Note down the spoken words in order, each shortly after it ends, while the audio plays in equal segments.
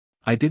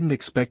I didn't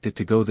expect it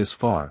to go this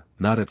far,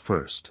 not at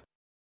first.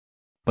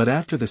 But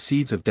after the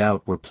seeds of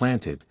doubt were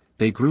planted,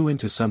 they grew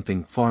into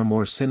something far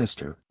more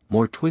sinister,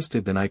 more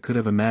twisted than I could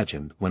have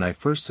imagined. When I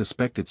first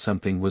suspected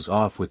something was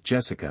off with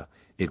Jessica,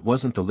 it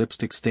wasn't the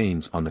lipstick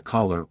stains on the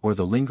collar or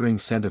the lingering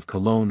scent of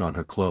cologne on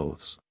her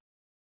clothes.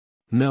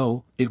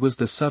 No, it was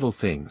the subtle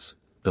things,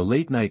 the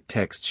late-night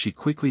texts she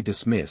quickly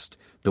dismissed,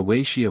 the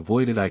way she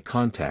avoided eye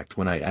contact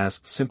when I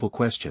asked simple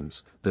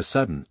questions, the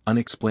sudden,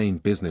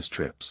 unexplained business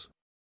trips.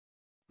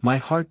 My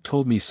heart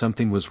told me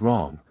something was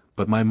wrong,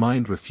 but my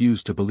mind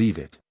refused to believe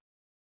it.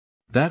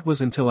 That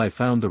was until I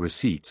found the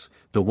receipts,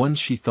 the ones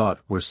she thought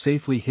were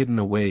safely hidden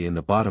away in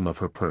the bottom of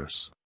her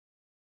purse.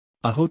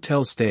 A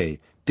hotel stay,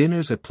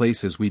 dinners at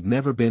places we'd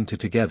never been to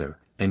together,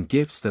 and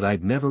gifts that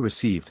I'd never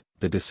received.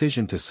 The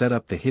decision to set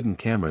up the hidden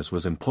cameras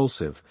was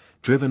impulsive,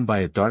 driven by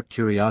a dark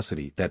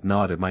curiosity that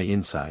gnawed at my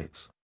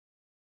insides.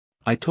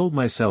 I told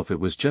myself it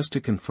was just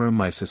to confirm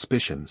my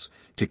suspicions,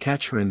 to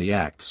catch her in the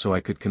act so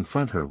I could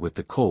confront her with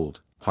the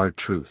cold, hard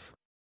truth.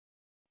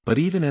 But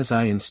even as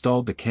I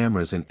installed the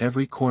cameras in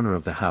every corner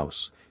of the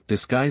house,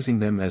 disguising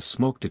them as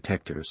smoke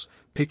detectors,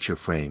 picture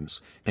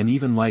frames, and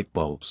even light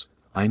bulbs,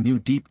 I knew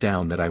deep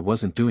down that I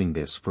wasn't doing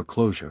this for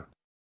closure.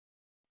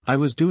 I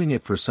was doing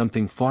it for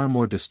something far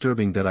more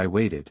disturbing. That I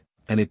waited,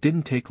 and it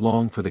didn't take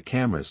long for the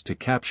cameras to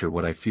capture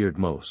what I feared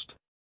most.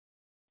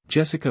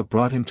 Jessica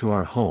brought him to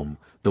our home,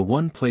 the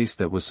one place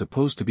that was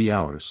supposed to be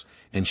ours,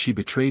 and she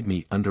betrayed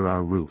me under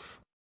our roof.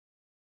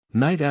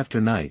 Night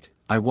after night,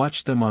 I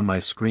watched them on my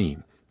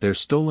screen, their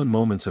stolen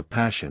moments of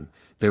passion,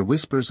 their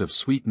whispers of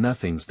sweet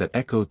nothings that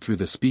echoed through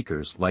the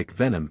speakers like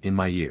venom in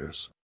my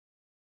ears.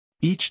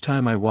 Each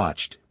time I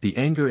watched, the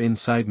anger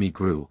inside me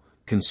grew,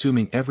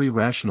 consuming every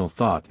rational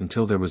thought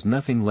until there was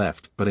nothing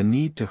left but a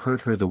need to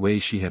hurt her the way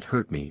she had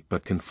hurt me.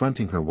 But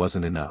confronting her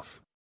wasn't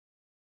enough.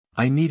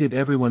 I needed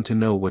everyone to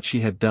know what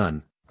she had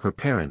done, her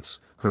parents,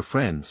 her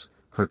friends,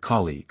 her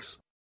colleagues.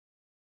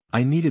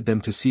 I needed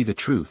them to see the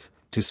truth,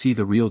 to see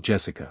the real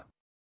Jessica.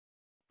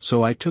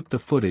 So I took the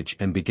footage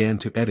and began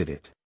to edit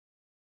it.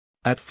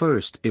 At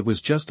first it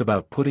was just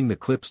about putting the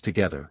clips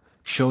together,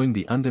 showing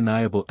the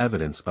undeniable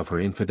evidence of her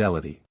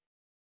infidelity.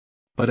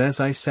 But as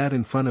I sat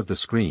in front of the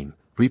screen,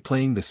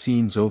 replaying the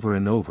scenes over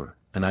and over,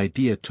 an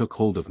idea took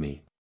hold of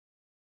me.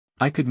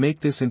 I could make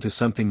this into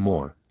something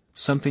more,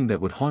 something that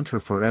would haunt her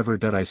forever.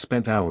 I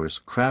spent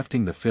hours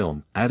crafting the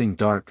film, adding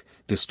dark,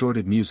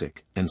 distorted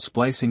music, and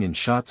splicing in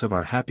shots of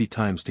our happy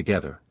times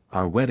together,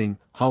 our wedding,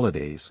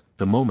 holidays,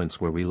 the moments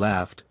where we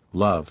laughed,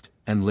 loved,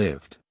 and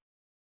lived.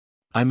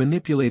 I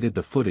manipulated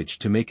the footage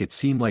to make it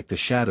seem like the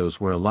shadows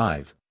were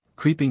alive,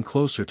 creeping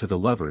closer to the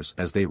lovers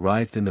as they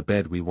writhed in the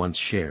bed we once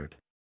shared.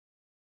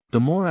 The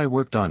more I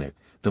worked on it,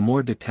 the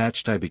more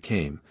detached I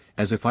became,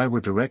 as if I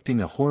were directing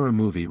a horror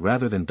movie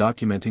rather than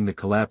documenting the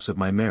collapse of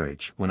my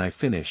marriage. When I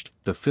finished,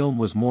 the film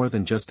was more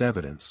than just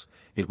evidence,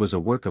 it was a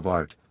work of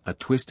art, a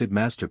twisted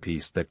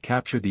masterpiece that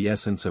captured the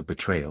essence of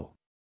betrayal.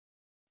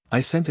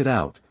 I sent it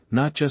out,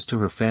 not just to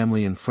her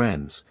family and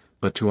friends,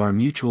 but to our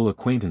mutual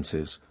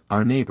acquaintances,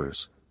 our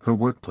neighbors, her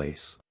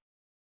workplace.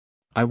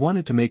 I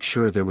wanted to make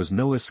sure there was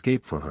no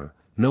escape for her,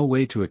 no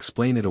way to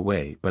explain it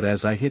away. But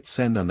as I hit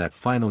send on that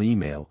final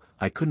email,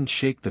 I couldn't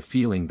shake the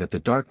feeling that the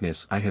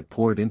darkness I had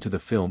poured into the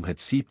film had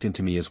seeped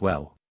into me as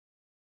well.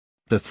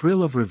 The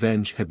thrill of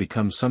revenge had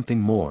become something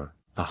more,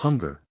 a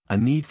hunger, a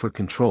need for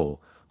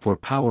control, for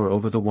power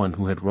over the one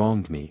who had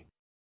wronged me.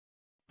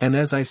 And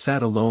as I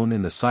sat alone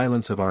in the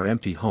silence of our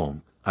empty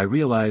home, I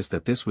realized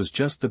that this was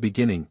just the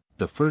beginning.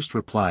 The first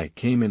reply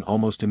came in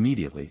almost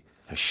immediately,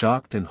 a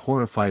shocked and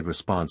horrified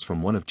response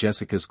from one of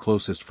Jessica's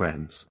closest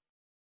friends.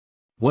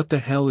 "What the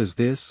hell is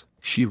this?"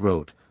 she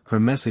wrote, her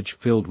message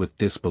filled with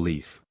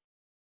disbelief.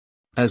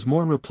 As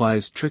more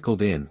replies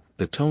trickled in,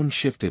 the tone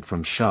shifted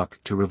from shock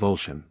to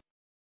revulsion.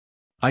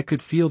 I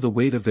could feel the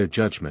weight of their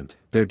judgment,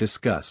 their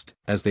disgust,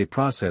 as they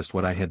processed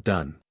what I had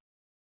done.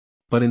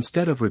 But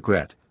instead of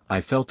regret,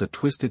 I felt a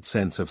twisted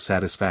sense of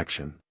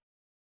satisfaction.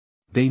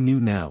 They knew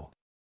now.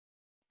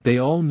 They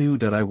all knew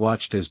that I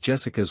watched as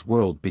Jessica's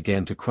world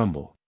began to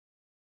crumble.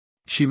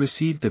 She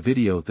received the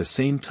video the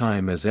same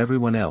time as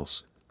everyone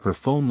else, her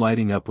phone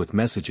lighting up with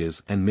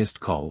messages and missed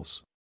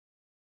calls.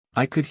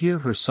 I could hear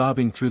her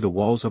sobbing through the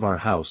walls of our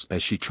house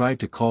as she tried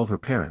to call her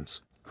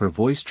parents, her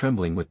voice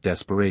trembling with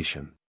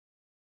desperation.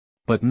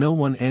 But no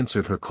one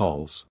answered her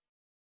calls.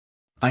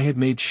 I had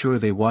made sure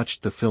they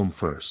watched the film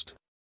first.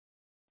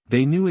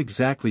 They knew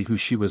exactly who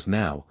she was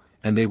now,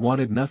 and they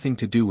wanted nothing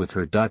to do with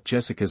her.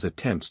 Jessica's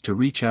attempts to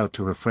reach out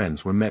to her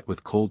friends were met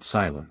with cold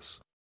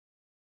silence.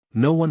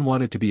 No one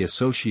wanted to be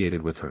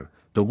associated with her,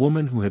 the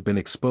woman who had been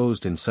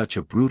exposed in such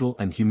a brutal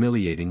and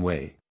humiliating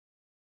way.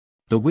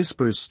 The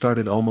whispers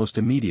started almost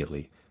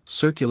immediately,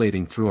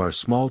 circulating through our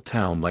small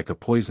town like a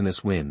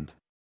poisonous wind.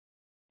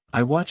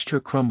 I watched her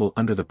crumble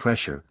under the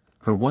pressure,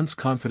 her once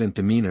confident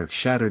demeanor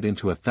shattered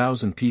into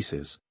 1,000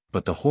 pieces,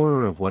 but the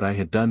horror of what I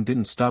had done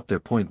didn't stop there.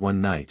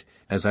 One night,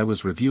 as I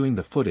was reviewing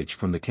the footage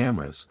from the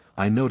cameras,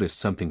 I noticed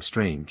something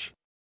strange.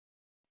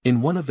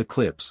 In one of the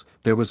clips,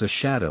 there was a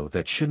shadow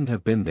that shouldn't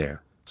have been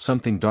there,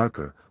 something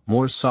darker,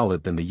 more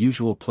solid than the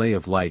usual play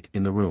of light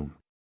in the room.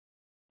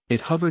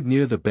 It hovered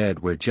near the bed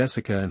where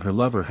Jessica and her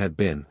lover had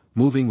been,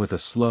 moving with a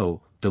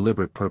slow,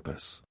 deliberate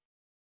purpose.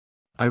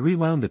 I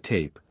rewound the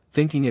tape,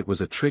 thinking it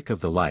was a trick of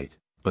the light,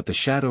 but the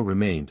shadow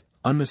remained,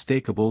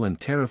 unmistakable and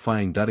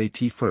terrifying. At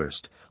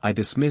first, I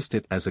dismissed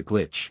it as a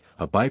glitch,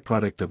 a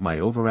byproduct of my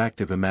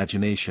overactive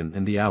imagination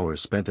and the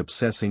hours spent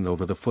obsessing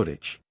over the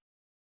footage.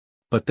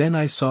 But then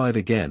I saw it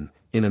again,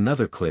 in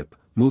another clip,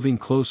 moving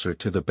closer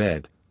to the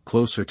bed,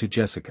 closer to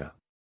Jessica.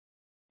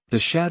 The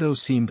shadow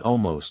seemed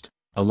almost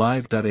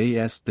alive.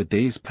 As the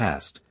days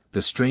passed,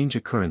 the strange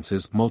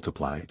occurrences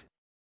multiplied.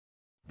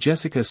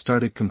 Jessica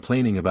started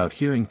complaining about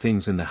hearing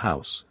things in the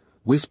house,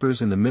 whispers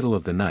in the middle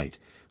of the night,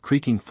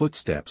 creaking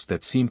footsteps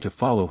that seemed to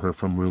follow her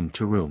from room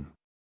to room.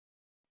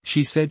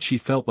 She said she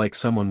felt like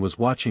someone was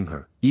watching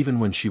her, even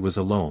when she was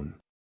alone.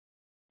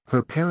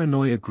 Her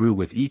paranoia grew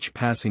with each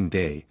passing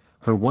day,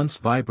 her once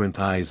vibrant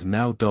eyes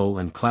now dull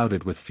and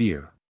clouded with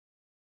fear.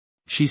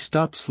 She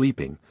stopped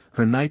sleeping,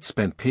 her nights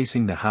spent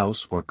pacing the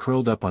house or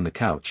curled up on the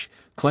couch,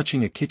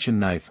 clutching a kitchen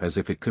knife as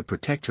if it could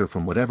protect her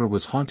from whatever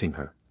was haunting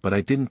her, but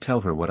I didn't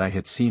tell her what I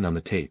had seen on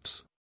the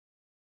tapes.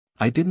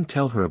 I didn't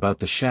tell her about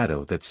the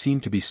shadow that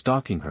seemed to be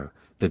stalking her,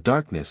 the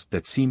darkness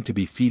that seemed to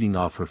be feeding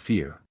off her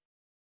fear.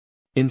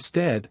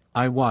 Instead,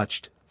 I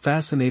watched,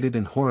 fascinated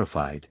and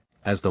horrified,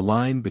 as the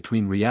line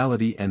between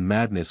reality and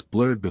madness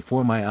blurred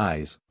before my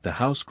eyes. The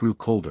house grew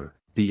colder,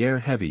 the air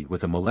heavy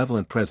with a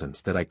malevolent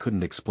presence that I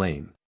couldn't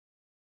explain.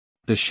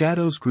 The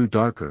shadows grew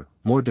darker,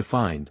 more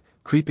defined,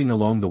 creeping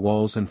along the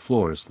walls and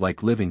floors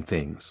like living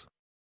things.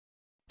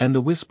 And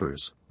the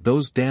whispers,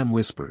 those damn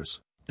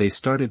whispers, they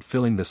started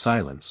filling the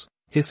silence,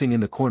 hissing in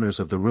the corners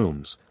of the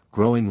rooms,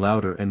 growing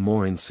louder and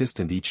more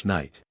insistent each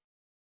night.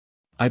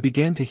 I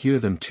began to hear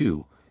them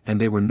too, and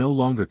they were no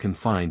longer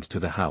confined to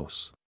the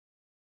house.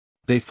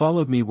 They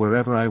followed me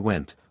wherever I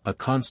went, a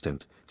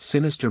constant,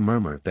 sinister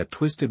murmur that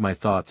twisted my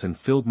thoughts and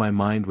filled my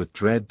mind with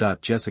dread.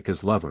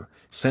 Jessica's lover,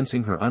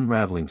 sensing her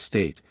unraveling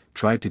state,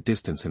 tried to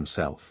distance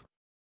himself.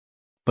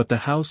 But the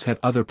house had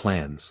other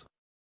plans.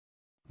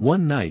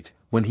 One night,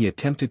 when he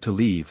attempted to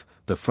leave,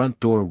 the front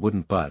door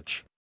wouldn't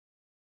budge.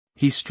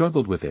 He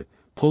struggled with it,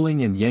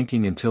 pulling and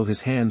yanking until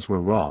his hands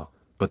were raw,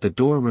 but the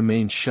door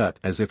remained shut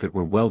as if it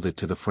were welded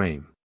to the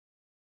frame.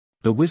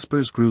 The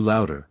whispers grew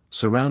louder,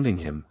 surrounding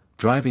him,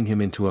 driving him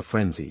into a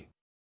frenzy.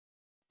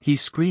 He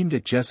screamed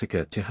at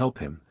Jessica to help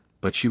him,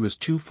 but she was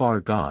too far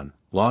gone,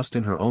 lost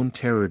in her own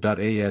terror.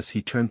 As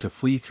he turned to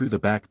flee through the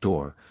back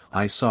door,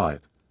 I saw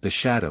it, the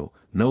shadow,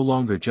 no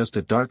longer just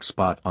a dark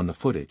spot on the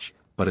footage,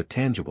 but a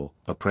tangible,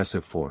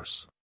 oppressive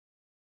force.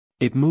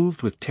 It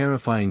moved with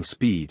terrifying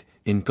speed,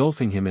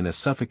 engulfing him in a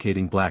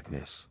suffocating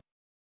blackness.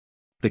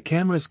 The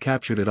cameras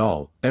captured it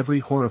all, every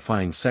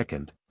horrifying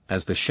second,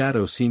 as the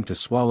shadow seemed to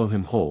swallow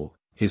him whole.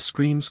 His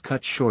screams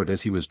cut short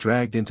as he was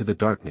dragged into the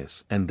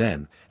darkness, and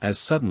then, as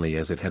suddenly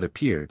as it had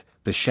appeared,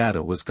 the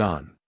shadow was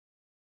gone.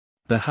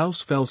 The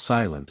house fell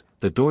silent,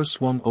 the door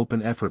swung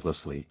open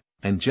effortlessly,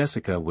 and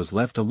Jessica was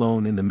left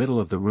alone in the middle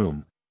of the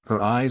room,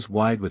 her eyes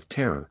wide with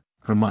terror,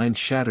 her mind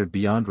shattered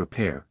beyond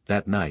repair.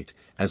 That night,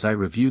 as I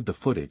reviewed the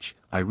footage,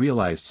 I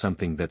realized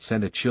something that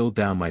sent a chill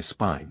down my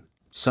spine,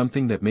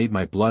 something that made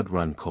my blood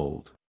run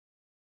cold.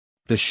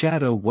 The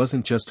shadow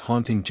wasn't just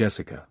haunting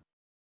Jessica.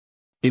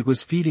 It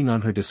was feeding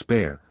on her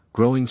despair,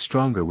 growing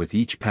stronger with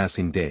each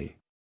passing day.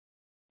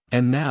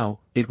 And now,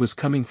 it was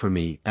coming for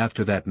me.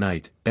 After that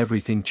night,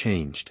 everything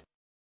changed.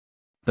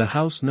 The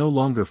house no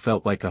longer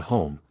felt like a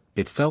home,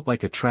 it felt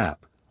like a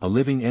trap, a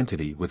living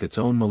entity with its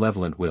own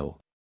malevolent will.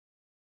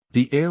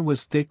 The air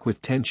was thick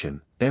with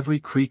tension, every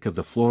creak of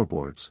the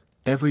floorboards,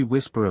 every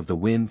whisper of the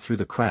wind through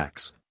the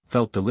cracks,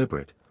 felt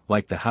deliberate,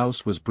 like the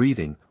house was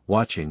breathing,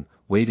 watching,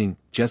 waiting.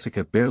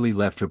 Jessica barely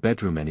left her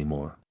bedroom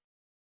anymore.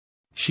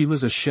 She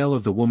was a shell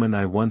of the woman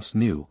I once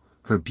knew,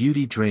 her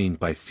beauty drained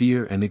by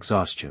fear and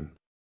exhaustion.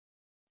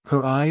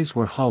 Her eyes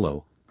were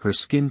hollow, her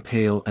skin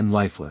pale and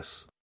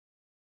lifeless.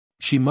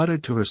 She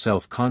muttered to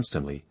herself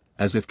constantly,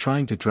 as if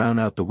trying to drown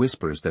out the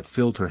whispers that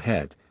filled her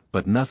head,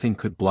 but nothing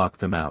could block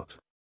them out.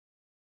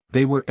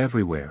 They were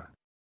everywhere.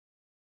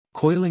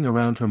 Coiling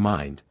around her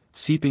mind,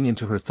 seeping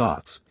into her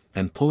thoughts,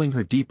 and pulling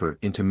her deeper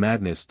into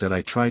madness.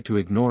 I tried to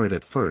ignore it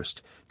at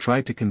first,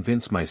 tried to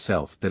convince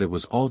myself that it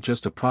was all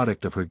just a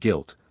product of her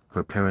guilt,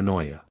 her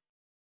paranoia.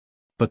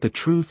 But the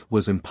truth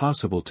was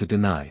impossible to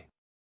deny.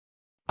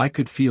 I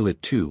could feel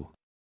it too.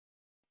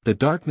 The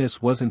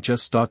darkness wasn't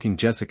just stalking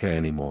Jessica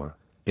anymore,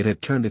 it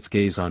had turned its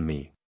gaze on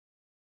me.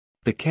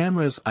 The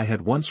cameras I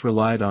had once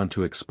relied on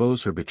to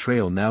expose her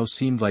betrayal now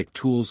seemed like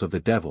tools of the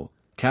devil,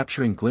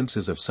 capturing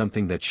glimpses of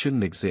something that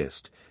shouldn't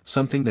exist,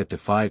 something that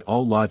defied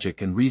all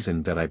logic and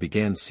reason. I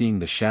began seeing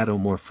the shadow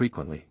more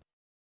frequently.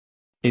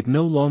 It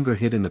no longer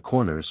hid in the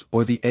corners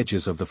or the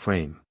edges of the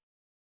frame.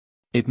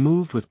 It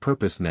moved with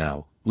purpose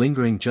now,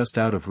 lingering just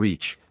out of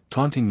reach,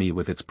 taunting me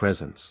with its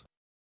presence.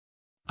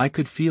 I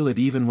could feel it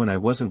even when I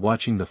wasn't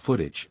watching the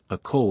footage, a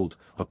cold,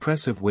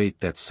 oppressive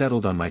weight that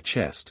settled on my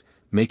chest,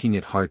 making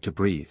it hard to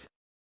breathe.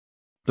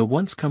 The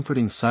once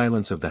comforting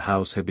silence of the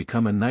house had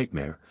become a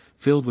nightmare,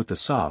 filled with the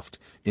soft,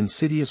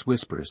 insidious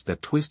whispers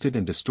that twisted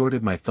and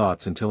distorted my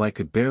thoughts until I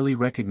could barely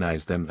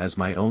recognize them as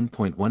my own.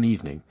 One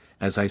evening,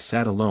 as I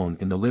sat alone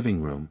in the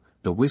living room,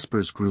 the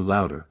whispers grew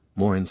louder,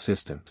 more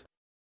insistent.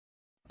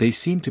 They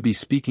seemed to be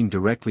speaking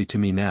directly to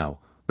me now,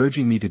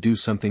 urging me to do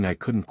something I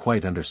couldn't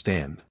quite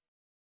understand.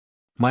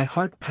 My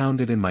heart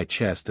pounded in my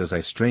chest as I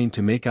strained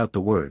to make out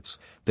the words,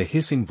 the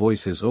hissing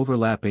voices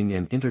overlapping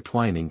and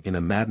intertwining in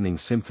a maddening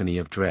symphony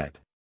of dread.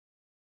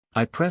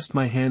 I pressed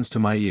my hands to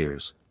my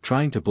ears,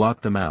 trying to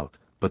block them out,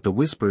 but the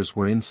whispers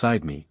were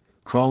inside me,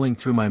 crawling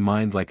through my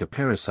mind like a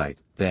parasite.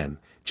 Then,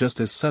 just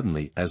as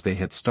suddenly as they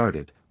had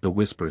started, the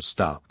whispers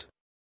stopped.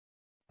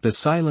 The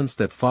silence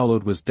that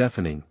followed was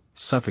deafening,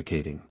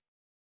 suffocating.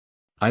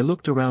 I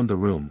looked around the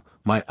room,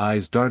 my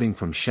eyes darting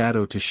from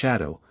shadow to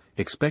shadow,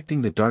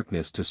 expecting the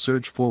darkness to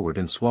surge forward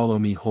and swallow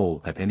me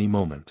whole at any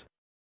moment.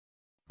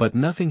 But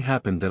nothing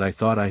happened. That I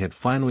thought I had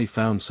finally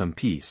found some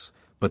peace,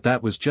 but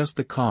that was just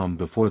the calm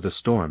before the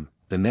storm.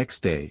 The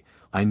next day,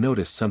 I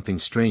noticed something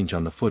strange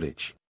on the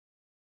footage.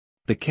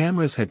 The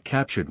cameras had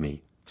captured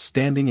me,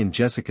 standing in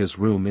Jessica's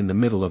room in the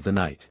middle of the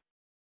night.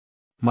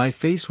 My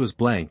face was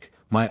blank,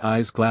 my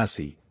eyes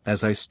glassy,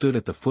 as I stood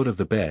at the foot of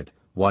the bed,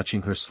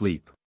 watching her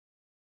sleep.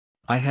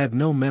 I had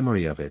no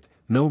memory of it,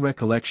 no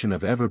recollection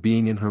of ever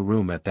being in her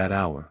room at that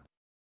hour.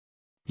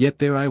 Yet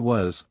there I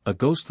was, a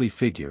ghostly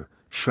figure,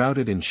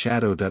 shrouded in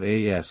shadow.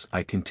 As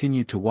I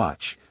continued to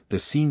watch, the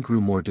scene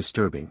grew more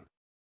disturbing.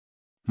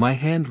 My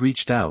hand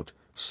reached out,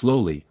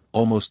 slowly,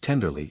 almost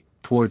tenderly,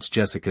 towards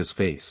Jessica's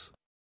face.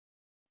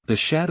 The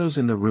shadows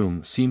in the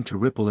room seemed to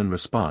ripple in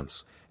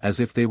response, as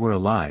if they were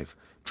alive,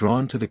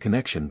 drawn to the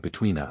connection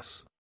between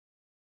us.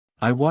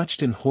 I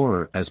watched in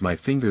horror as my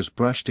fingers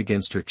brushed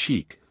against her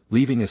cheek,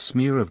 leaving a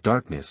smear of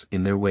darkness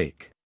in their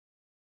wake.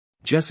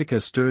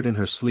 Jessica stirred in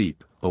her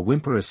sleep, a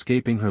whimper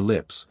escaping her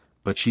lips,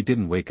 but she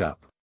didn't wake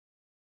up.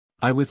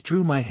 I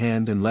withdrew my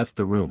hand and left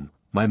the room,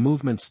 my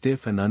movement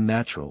stiff and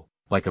unnatural,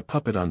 like a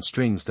puppet on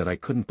strings. That I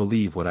couldn't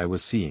believe what I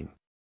was seeing.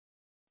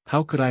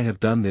 How could I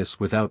have done this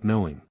without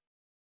knowing?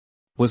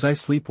 Was I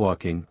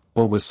sleepwalking,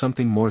 or was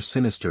something more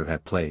sinister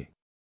at play?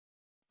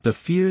 The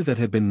fear that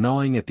had been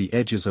gnawing at the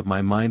edges of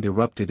my mind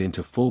erupted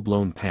into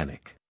full-blown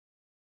panic.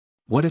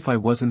 What if I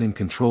wasn't in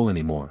control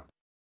anymore?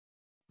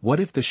 What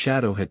if the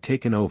shadow had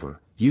taken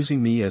over,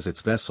 using me as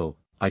its vessel?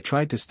 I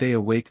tried to stay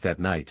awake that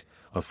night,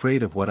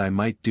 afraid of what I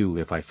might do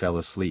if I fell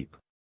asleep.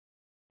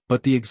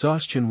 But the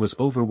exhaustion was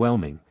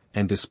overwhelming,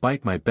 and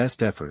despite my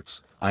best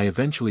efforts, I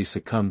eventually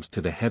succumbed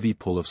to the heavy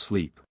pull of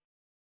sleep.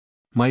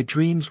 My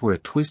dreams were a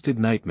twisted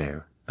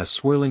nightmare, a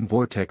swirling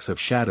vortex of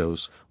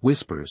shadows,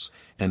 whispers,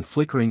 and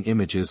flickering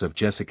images of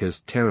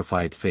Jessica's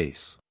terrified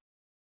face.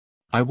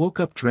 I woke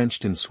up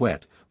drenched in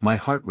sweat, my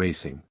heart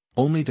racing,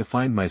 only to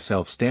find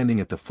myself standing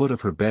at the foot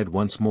of her bed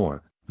once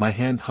more, my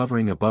hand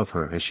hovering above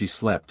her as she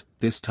slept.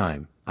 This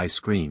time, I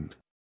screamed.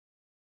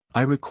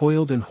 I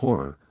recoiled in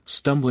horror,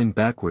 stumbling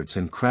backwards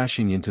and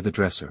crashing into the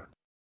dresser.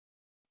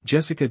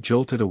 Jessica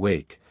jolted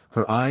awake,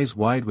 her eyes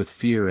wide with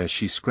fear as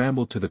she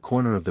scrambled to the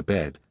corner of the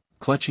bed,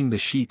 clutching the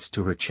sheets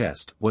to her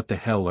chest. What the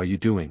hell are you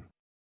doing?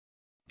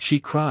 She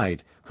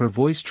cried, her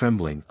voice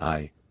trembling.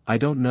 I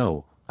don't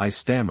know, I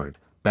stammered,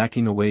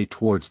 backing away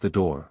towards the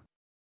door.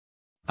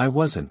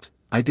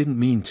 I didn't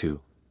mean to,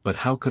 but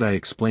how could I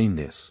explain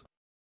this?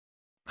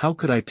 How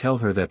could I tell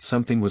her that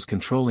something was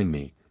controlling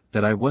me,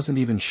 that I wasn't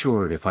even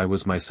sure if I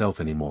was myself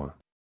anymore?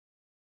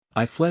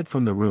 I fled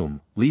from the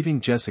room,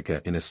 leaving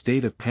Jessica in a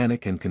state of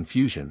panic and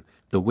confusion,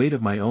 the weight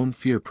of my own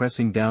fear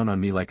pressing down on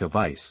me like a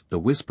vice. The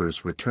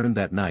whispers returned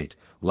that night,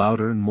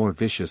 louder and more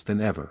vicious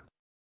than ever.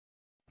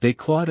 They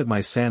clawed at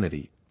my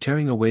sanity,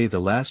 tearing away the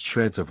last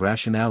shreds of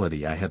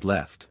rationality I had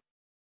left.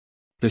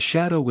 The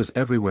shadow was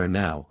everywhere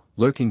now,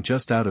 lurking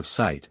just out of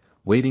sight,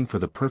 waiting for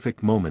the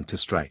perfect moment to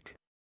strike.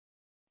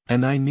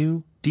 And I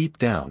knew, deep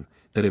down,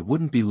 that it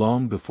wouldn't be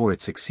long before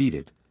it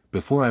succeeded,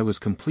 before I was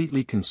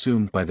completely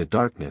consumed by the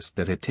darkness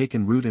that had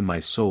taken root in my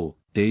soul.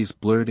 Days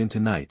blurred into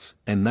nights,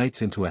 and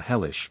nights into a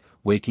hellish,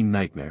 waking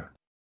nightmare.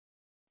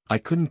 I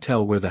couldn't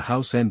tell where the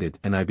house ended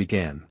and I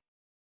began.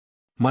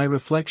 My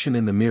reflection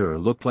in the mirror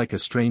looked like a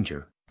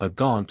stranger, a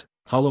gaunt,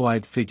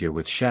 hollow-eyed figure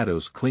with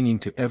shadows clinging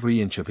to every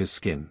inch of his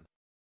skin.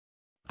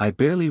 I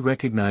barely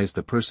recognized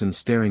the person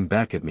staring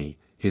back at me,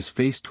 his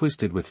face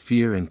twisted with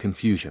fear and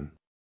confusion.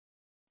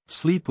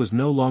 Sleep was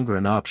no longer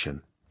an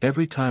option.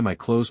 Every time I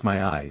closed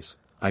my eyes,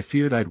 I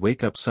feared I'd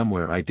wake up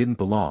somewhere I didn't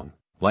belong,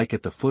 like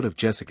at the foot of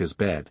Jessica's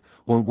bed,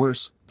 or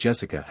worse,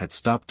 Jessica had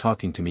stopped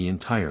talking to me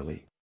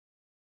entirely.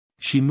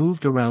 She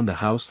moved around the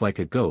house like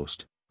a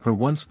ghost, her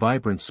once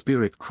vibrant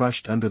spirit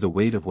crushed under the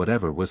weight of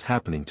whatever was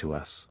happening to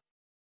us.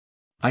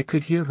 I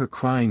could hear her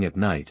crying at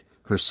night,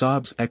 her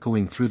sobs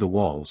echoing through the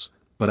walls,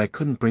 but I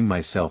couldn't bring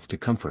myself to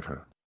comfort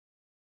her.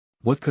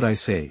 What could I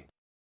say?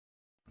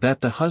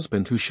 That the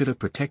husband who should have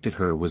protected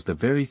her was the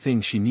very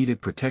thing she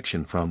needed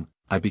protection from.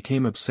 I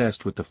became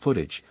obsessed with the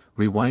footage,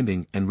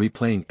 rewinding and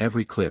replaying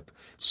every clip,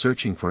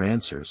 searching for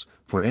answers,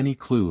 for any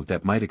clue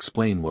that might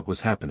explain what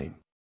was happening.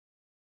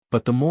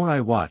 But the more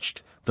I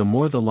watched, the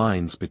more the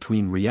lines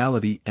between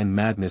reality and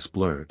madness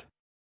blurred.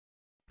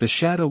 The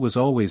shadow was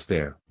always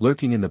there,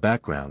 lurking in the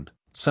background,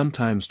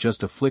 sometimes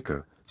just a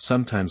flicker,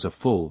 sometimes a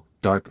full,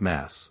 dark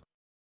mass.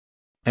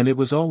 And it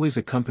was always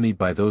accompanied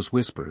by those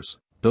whispers,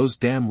 those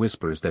damn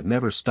whispers that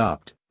never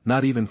stopped,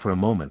 not even for a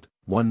moment.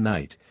 One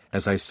night,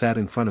 as I sat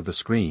in front of the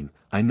screen,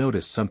 I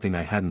noticed something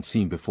I hadn't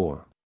seen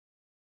before.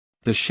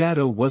 The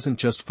shadow wasn't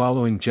just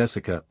following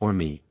Jessica or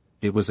me,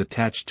 it was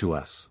attached to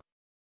us.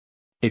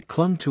 It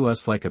clung to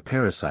us like a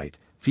parasite,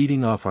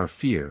 feeding off our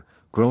fear,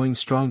 growing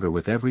stronger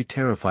with every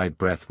terrified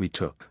breath we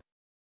took.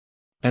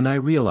 And I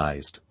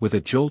realized, with a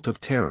jolt of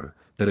terror,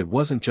 that it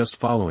wasn't just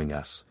following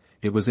us,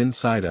 it was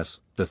inside us.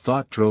 The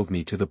thought drove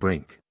me to the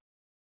brink.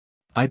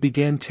 I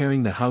began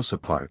tearing the house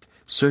apart,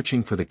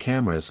 searching for the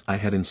cameras I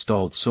had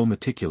installed so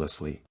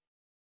meticulously.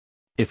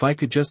 If I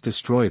could just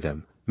destroy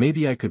them,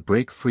 maybe I could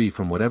break free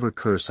from whatever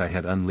curse I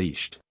had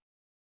unleashed.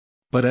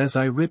 But as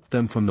I ripped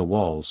them from the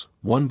walls,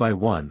 one by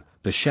one,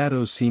 the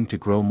shadows seemed to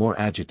grow more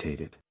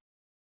agitated.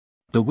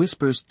 The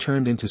whispers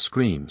turned into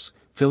screams,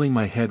 filling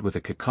my head with a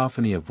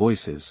cacophony of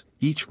voices,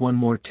 each one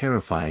more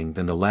terrifying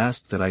than the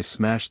last. That I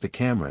smashed the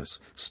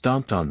cameras,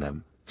 stomped on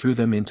them, threw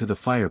them into the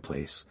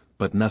fireplace,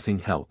 but nothing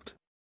helped.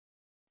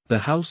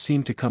 The house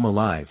seemed to come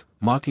alive,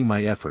 mocking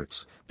my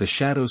efforts, the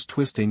shadows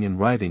twisting and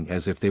writhing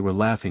as if they were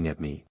laughing at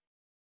me.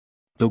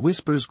 The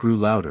whispers grew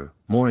louder,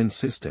 more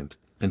insistent,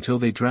 until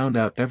they drowned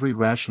out every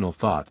rational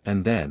thought.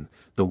 And then,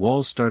 the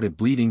walls started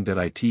bleeding. That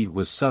it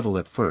was subtle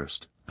at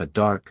first, a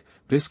dark,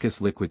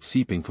 viscous liquid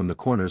seeping from the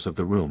corners of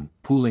the room,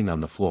 pooling on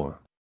the floor.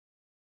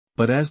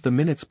 But as the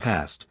minutes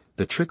passed,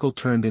 the trickle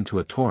turned into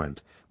a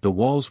torrent, the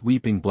walls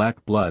weeping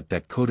black blood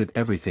that coated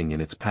everything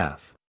in its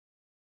path.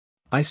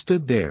 I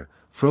stood there,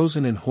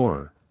 frozen in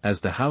horror,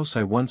 as the house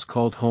I once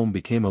called home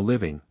became a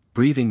living,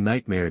 breathing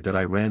nightmare. That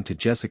I ran to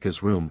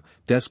Jessica's room,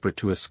 desperate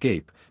to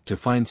escape, to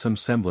find some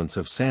semblance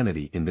of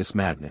sanity in this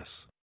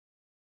madness.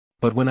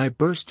 But when I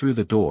burst through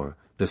the door,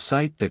 the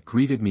sight that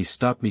greeted me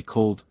stopped me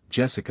cold.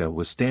 Jessica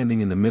was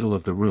standing in the middle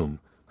of the room,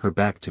 her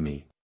back to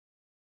me.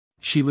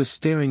 She was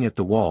staring at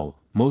the wall,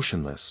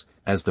 motionless,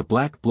 as the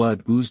black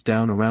blood oozed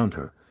down around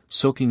her,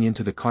 soaking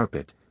into the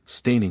carpet,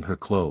 staining her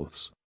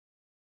clothes.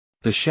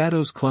 The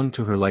shadows clung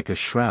to her like a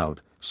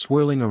shroud,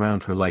 swirling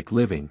around her like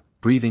living,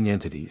 breathing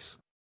entities.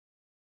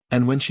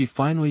 And when she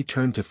finally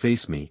turned to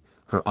face me,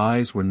 her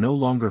eyes were no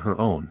longer her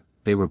own,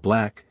 they were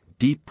black,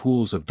 deep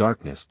pools of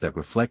darkness that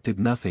reflected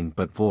nothing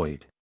but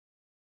void.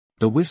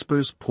 The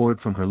whispers poured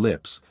from her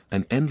lips,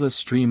 an endless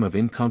stream of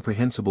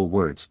incomprehensible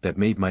words that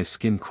made my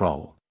skin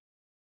crawl.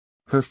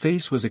 Her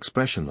face was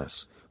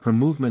expressionless, her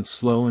movements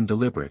slow and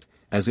deliberate,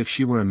 as if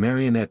she were a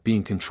marionette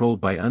being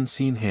controlled by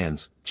unseen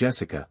hands.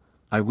 "Jessica,"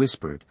 I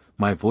whispered,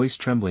 my voice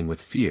trembling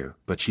with fear,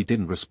 but she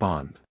didn't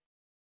respond.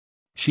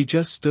 She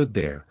just stood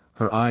there,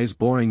 her eyes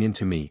boring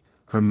into me,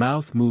 her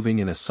mouth moving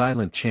in a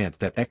silent chant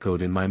that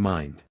echoed in my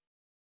mind.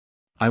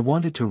 I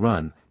wanted to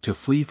run, to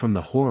flee from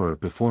the horror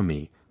before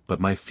me, but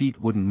my feet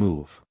wouldn't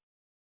move.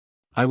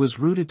 I was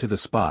rooted to the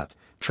spot,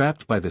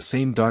 trapped by the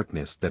same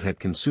darkness that had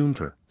consumed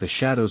her. The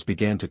shadows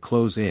began to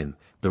close in,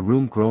 the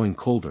room growing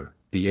colder,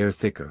 the air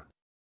thicker.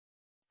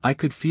 I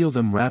could feel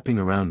them wrapping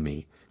around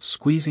me,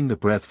 squeezing the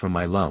breath from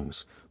my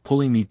lungs,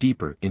 pulling me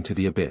deeper into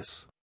the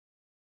abyss.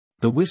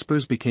 The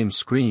whispers became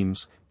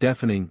screams,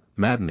 deafening,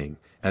 maddening,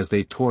 as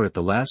they tore at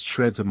the last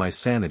shreds of my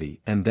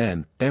sanity. And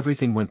then,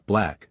 everything went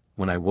black.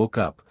 When I woke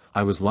up,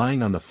 I was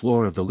lying on the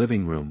floor of the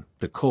living room,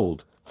 the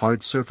cold,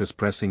 hard surface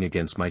pressing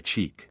against my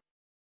cheek.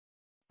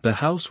 The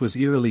house was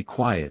eerily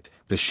quiet,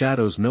 the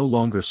shadows no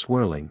longer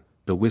swirling,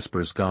 the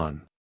whispers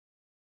gone.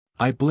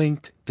 I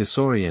blinked,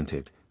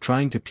 disoriented,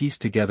 trying to piece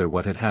together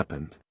what had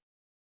happened.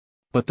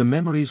 But the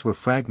memories were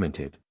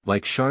fragmented,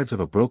 like shards of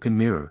a broken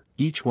mirror,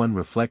 each one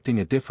reflecting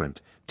a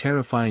different,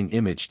 terrifying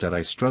image. That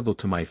I struggled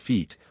to my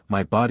feet,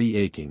 my body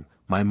aching,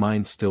 my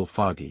mind still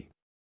foggy.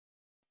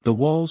 The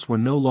walls were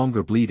no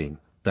longer bleeding,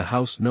 the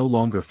house no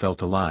longer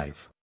felt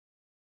alive.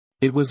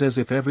 It was as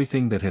if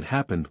everything that had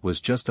happened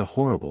was just a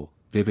horrible,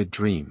 vivid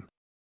dream.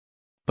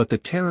 But the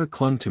terror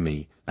clung to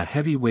me, a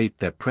heavy weight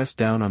that pressed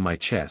down on my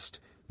chest,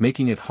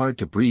 making it hard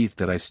to breathe.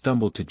 That I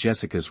stumbled to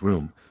Jessica's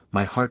room,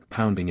 my heart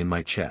pounding in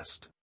my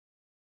chest.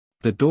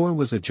 The door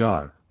was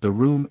ajar, the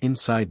room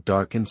inside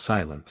dark and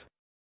silent.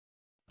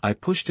 I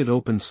pushed it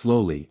open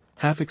slowly,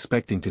 half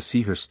expecting to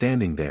see her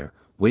standing there,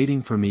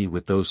 waiting for me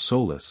with those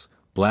soulless,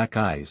 black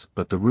eyes.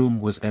 But the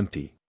room was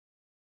empty.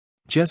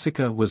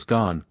 Jessica was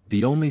gone.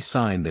 The only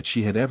sign that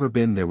she had ever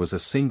been there was a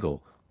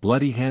single,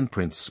 bloody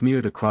handprint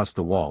smeared across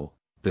the wall,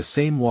 the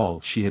same wall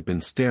she had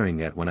been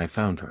staring at when I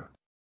found her.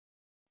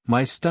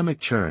 My stomach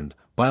churned,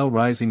 bile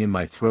rising in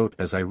my throat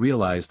as I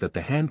realized that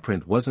the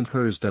handprint wasn't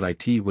hers.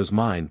 It was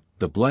mine.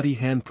 The bloody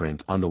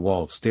handprint on the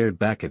wall stared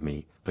back at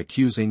me,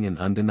 accusing and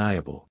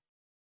undeniable.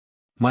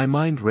 My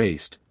mind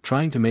raced,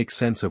 trying to make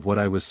sense of what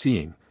I was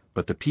seeing,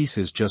 but the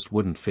pieces just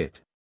wouldn't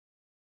fit.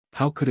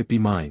 How could it be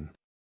mine?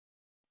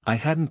 I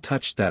hadn't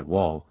touched that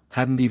wall,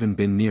 hadn't even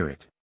been near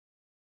it.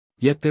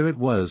 Yet there it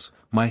was,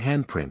 my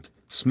handprint,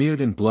 smeared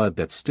in blood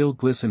that still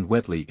glistened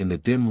wetly in the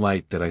dim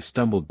light. That I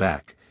stumbled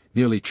back,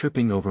 nearly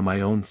tripping over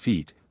my own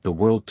feet, the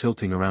world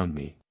tilting around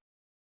me.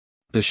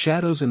 The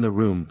shadows in the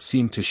room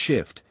seemed to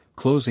shift,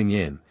 closing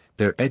in,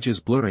 their edges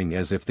blurring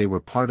as if they were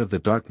part of the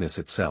darkness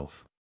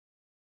itself.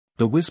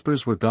 The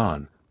whispers were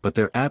gone, but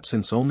their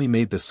absence only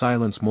made the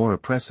silence more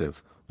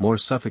oppressive, more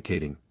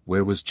suffocating.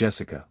 Where was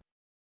Jessica?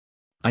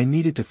 I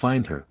needed to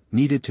find her,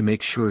 needed to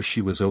make sure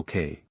she was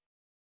okay.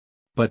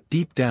 But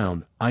deep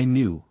down, I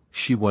knew,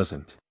 she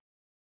wasn't.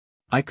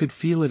 I could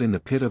feel it in the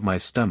pit of my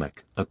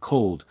stomach, a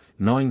cold,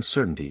 gnawing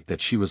certainty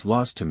that she was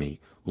lost to me,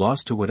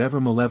 lost to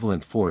whatever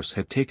malevolent force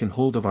had taken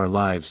hold of our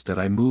lives. That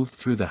I moved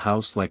through the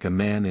house like a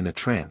man in a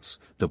trance,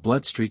 the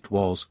blood-streaked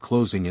walls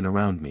closing in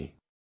around me.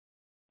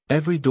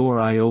 Every door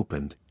I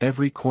opened,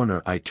 every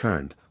corner I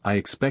turned, I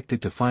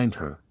expected to find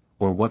her,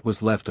 or what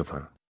was left of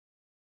her.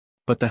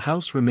 But the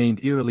house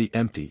remained eerily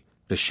empty,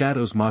 the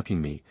shadows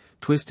mocking me,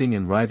 twisting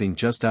and writhing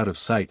just out of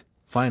sight.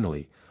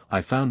 Finally,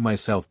 I found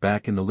myself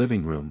back in the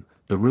living room,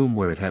 the room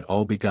where it had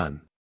all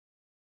begun.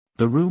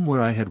 The room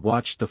where I had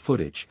watched the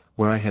footage,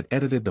 where I had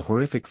edited the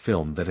horrific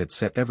film that had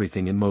set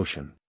everything in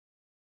motion.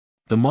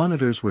 The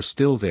monitors were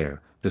still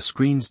there, the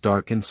screens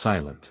dark and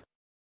silent.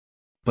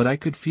 But I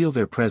could feel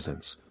their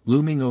presence,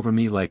 looming over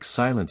me like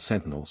silent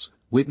sentinels,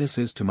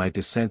 witnesses to my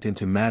descent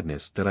into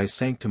madness. That I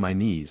sank to my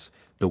knees,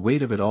 the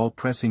weight of it all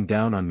pressing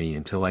down on me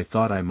until I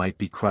thought I might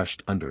be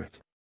crushed under it.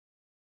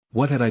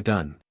 What had I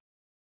done?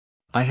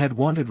 I had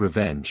wanted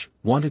revenge,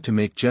 wanted to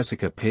make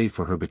Jessica pay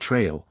for her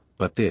betrayal,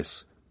 but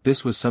this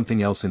was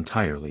something else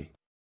entirely.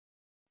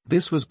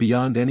 This was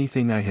beyond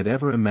anything I had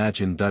ever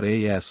imagined.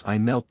 As I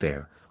knelt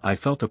there, I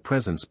felt a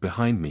presence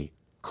behind me,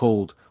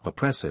 cold,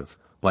 oppressive,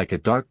 like a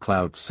dark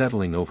cloud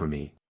settling over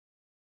me.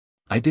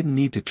 I didn't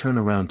need to turn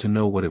around to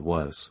know what it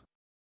was.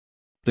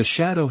 The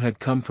shadow had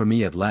come for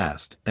me at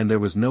last, and there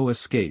was no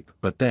escape.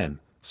 But then,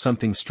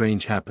 something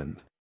strange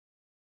happened.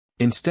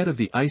 Instead of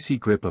the icy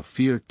grip of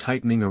fear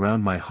tightening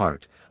around my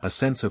heart, a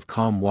sense of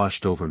calm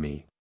washed over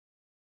me.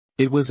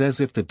 It was as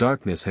if the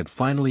darkness had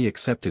finally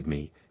accepted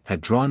me, had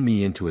drawn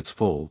me into its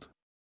fold.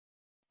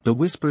 The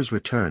whispers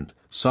returned,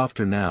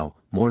 softer now,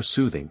 more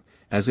soothing,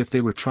 as if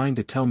they were trying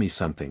to tell me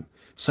something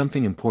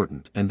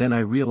important. And then I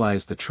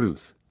realized the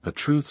truth, a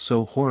truth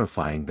so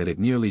horrifying that it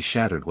nearly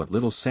shattered what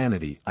little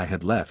sanity I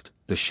had left.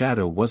 The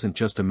shadow wasn't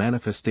just a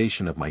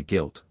manifestation of my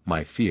guilt,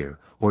 my fear,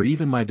 or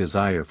even my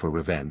desire for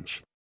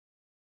revenge.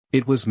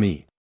 It was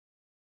me.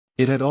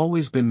 It had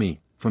always been me.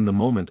 From the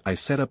moment I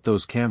set up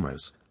those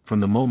cameras,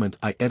 from the moment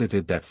I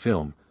edited that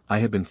film, I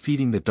had been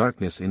feeding the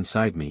darkness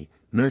inside me,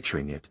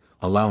 nurturing it,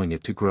 allowing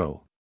it to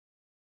grow.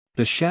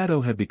 The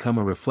shadow had become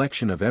a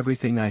reflection of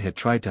everything I had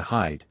tried to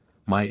hide,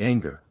 my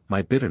anger,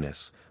 my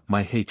bitterness,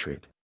 my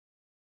hatred.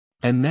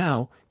 And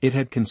now, it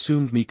had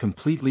consumed me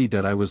completely.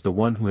 That I was the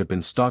one who had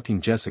been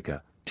stalking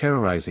Jessica,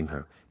 terrorizing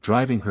her,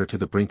 driving her to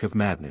the brink of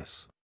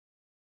madness.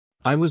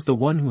 I was the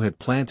one who had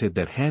planted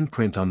that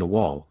handprint on the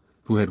wall,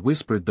 who had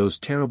whispered those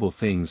terrible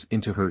things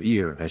into her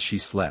ear as she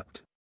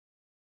slept.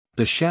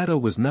 The shadow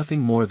was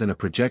nothing more than a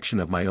projection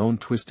of my own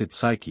twisted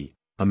psyche,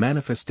 a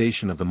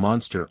manifestation of the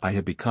monster I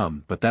had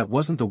become. But that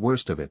wasn't the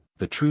worst of it.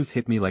 The truth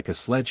hit me like a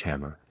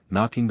sledgehammer,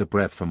 knocking the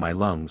breath from my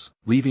lungs,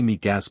 leaving me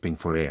gasping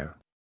for air.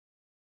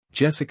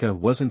 Jessica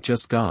wasn't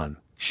just gone,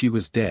 she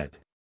was dead.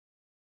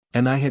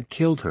 And I had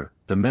killed her.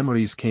 The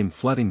memories came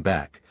flooding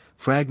back,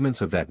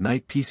 fragments of that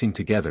night piecing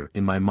together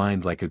in my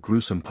mind like a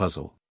gruesome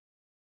puzzle.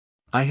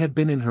 I had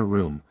been in her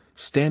room,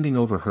 standing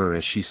over her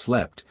as she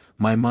slept,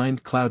 my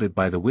mind clouded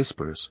by the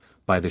whispers,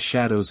 by the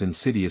shadow's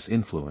insidious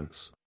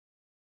influence.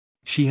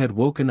 She had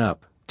woken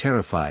up,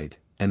 terrified,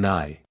 and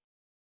I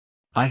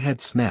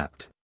had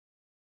snapped.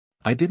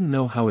 I didn't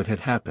know how it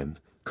had happened,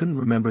 couldn't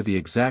remember the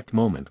exact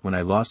moment when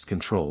I lost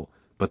control,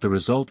 but the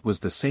result was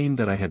the same: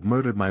 that I had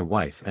murdered my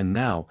wife. And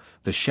now,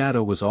 the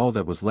shadow was all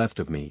that was left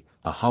of me,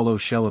 a hollow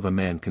shell of a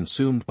man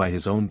consumed by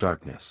his own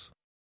darkness.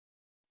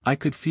 I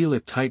could feel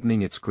it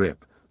tightening its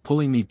grip,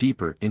 pulling me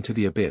deeper into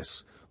the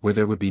abyss, where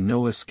there would be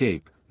no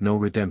escape, no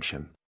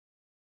redemption.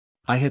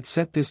 I had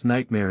set this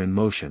nightmare in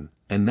motion,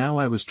 and now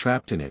I was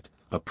trapped in it,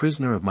 a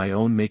prisoner of my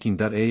own making.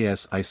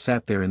 As I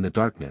sat there in the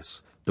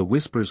darkness, the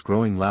whispers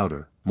growing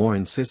louder, more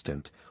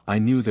insistent, I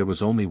knew there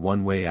was only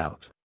one way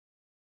out.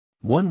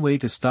 One way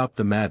to stop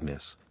the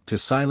madness, to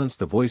silence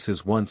the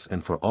voices once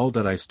and for all.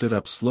 That I stood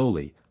up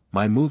slowly,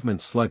 my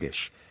movement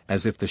sluggish,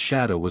 as if the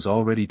shadow was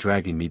already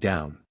dragging me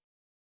down.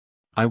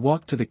 I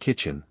walked to the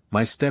kitchen,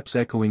 my steps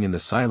echoing in the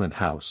silent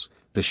house,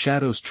 the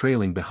shadows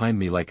trailing behind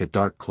me like a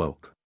dark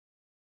cloak.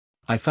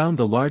 I found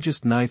the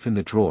largest knife in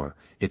the drawer,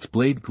 its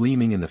blade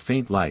gleaming in the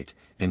faint light,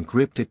 and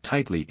gripped it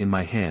tightly in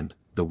my hand.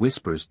 The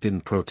whispers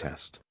didn't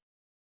protest.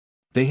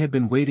 They had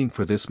been waiting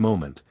for this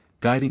moment,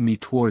 guiding me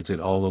towards it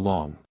all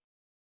along.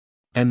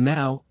 And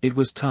now, it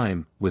was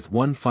time. With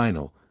one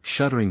final,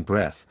 shuddering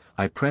breath,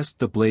 I pressed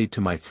the blade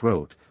to my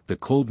throat, the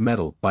cold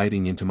metal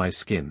biting into my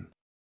skin.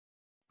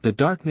 The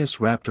darkness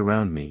wrapped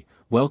around me,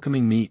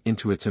 welcoming me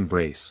into its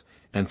embrace,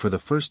 and for the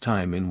first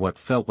time in what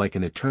felt like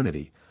an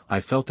eternity, I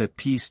felt at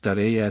peace.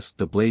 As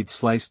the blade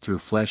sliced through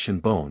flesh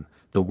and bone,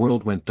 the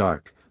world went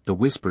dark, the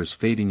whispers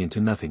fading into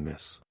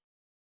nothingness.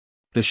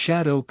 The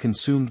shadow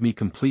consumed me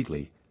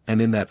completely,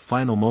 and in that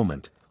final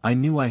moment, I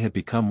knew I had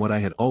become what I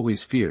had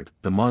always feared,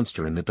 the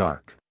monster in the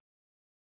dark.